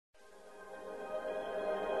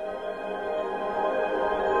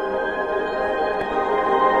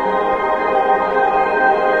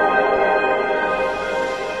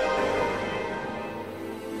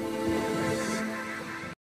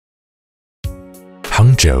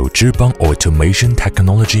Hangzhou Zhibang Automation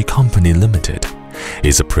Technology Company Limited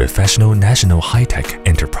is a professional national high-tech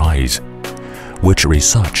enterprise which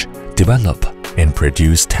research, develop, and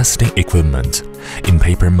produce testing equipment in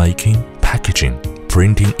paper-making, packaging,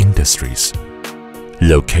 printing industries.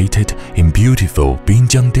 Located in beautiful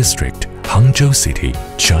Binjiang District, Hangzhou City,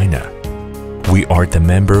 China. We are the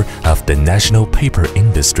member of the National Paper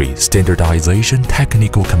Industry Standardization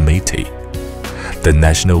Technical Committee, the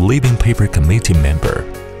National Living Paper Committee member,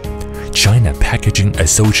 China Packaging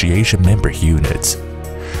Association member units,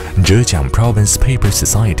 Zhejiang Province Paper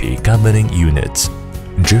Society governing units,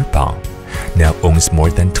 zhibang, now owns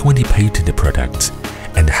more than 20 patented products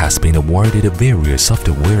and has been awarded various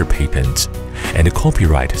software patents and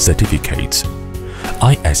copyright certificates,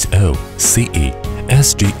 ISO, CE,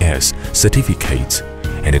 SGS certificates,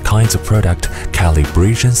 and kinds of product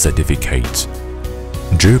calibration certificates.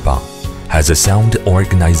 Zhibang has a sound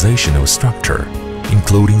organizational structure,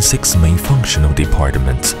 including 6 main functional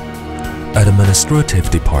departments: Administrative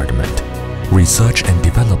Department, Research and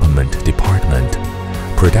Development Department,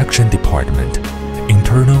 Production Department,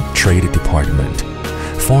 Internal Trade Department,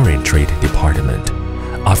 Foreign Trade Department,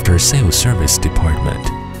 After Sales Service Department.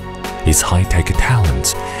 Its high-tech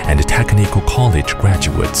talents and technical college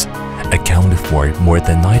graduates account for more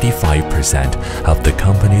than 95% of the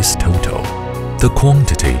company's total. The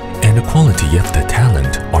quantity and quality of the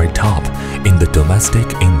talent are top in the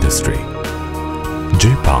domestic industry.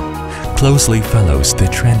 Zhibang closely follows the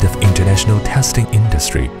trend of international testing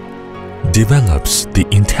industry, develops the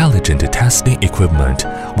intelligent testing equipment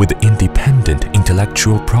with independent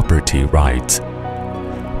intellectual property rights,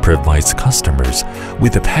 provides customers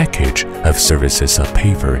with a package of services of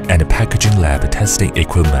paper and packaging lab testing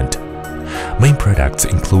equipment. Main products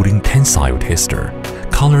including tensile tester,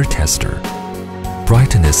 color tester,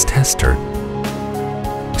 brightness tester,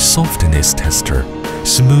 softness tester,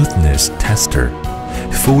 smoothness tester,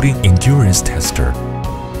 folding endurance tester,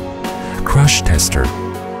 crush tester,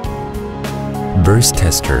 burst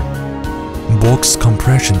tester, box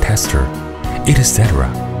compression tester, etc.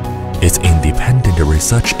 Its independent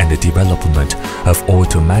research and development of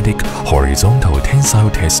automatic horizontal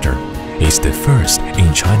tensile tester is the first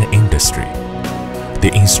in China industry.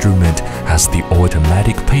 The instrument has the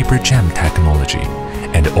automatic paper jam technology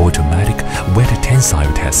and automatic wet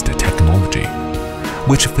tensile test technology,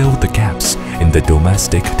 which fill the gaps in the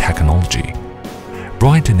domestic technology.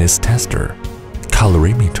 Brightness tester,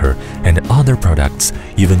 colorimeter, and other products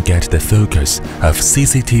even get the focus of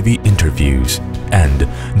CCTV interviews and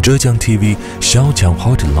Zhejiang TV Xiaoqiang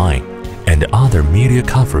Hotline and other media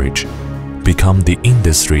coverage, become the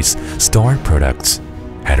industry's star products.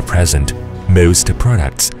 At present, most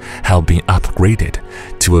products have been upgraded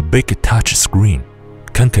to a big touch screen,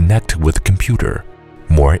 can connect with computer,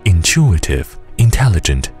 more intuitive,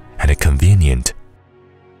 intelligent, and convenient.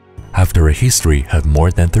 After a history of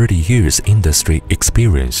more than 30 years industry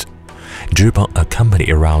experience, Zhibang, a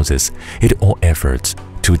company, arouses its all efforts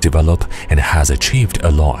to develop and has achieved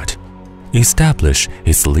a lot. Establish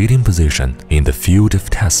its leading position in the field of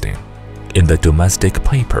testing, in the domestic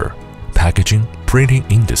paper, packaging, printing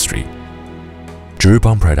industry.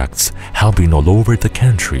 Zhibang products have been all over the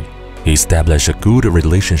country, establish a good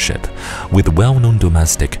relationship with well-known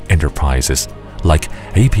domestic enterprises like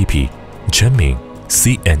APP, Chenming,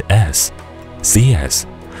 CNS, CS,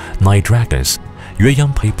 Nine Dragons,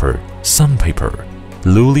 Yueyang Paper, Sun Paper,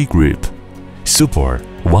 Luli Group, Super,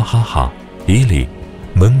 Wahaha, Yili,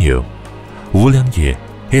 Mengyu, Wuliangye,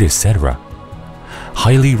 etc.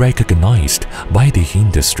 Highly recognized by the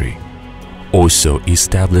industry. Also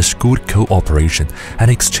establish good cooperation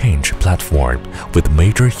and exchange platform with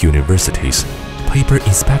major universities, paper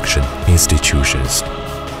inspection institutions,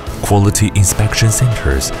 quality inspection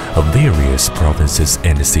centers of various provinces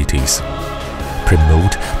and cities.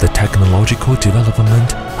 Promote the technological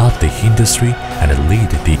development of the industry and lead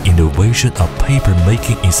the innovation of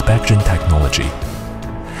paper-making inspection technology.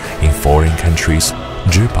 In foreign countries,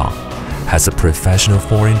 Zhibang has a professional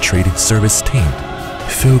foreign trade service team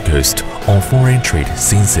focused on foreign trade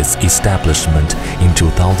since its establishment in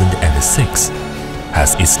 2006,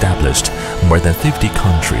 has established more than 50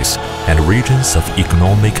 countries and regions of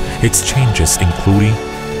economic exchanges including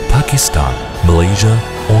Pakistan, Malaysia,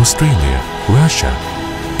 Australia, Russia,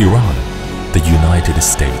 Iran, the United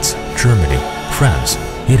States, Germany, France,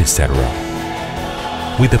 etc.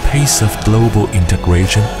 With the pace of global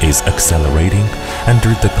integration is accelerating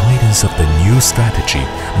under the guidance of the new strategy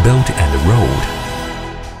Belt and Road,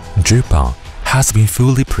 Zhibang has been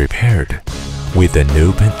fully prepared with an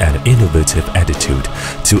open and innovative attitude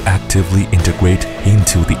to actively integrate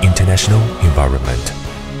into the international environment.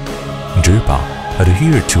 Zhibang,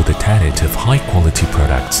 adhere to the tenet of high-quality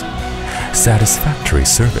products, satisfactory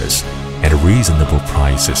service, and reasonable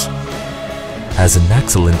prices. As an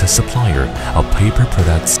excellent supplier of paper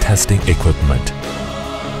products testing equipment,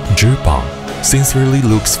 Zhibang sincerely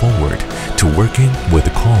looks forward to working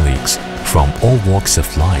with colleagues from all walks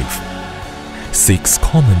of life, seeks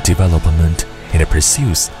common development, and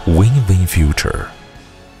pursues win-win future.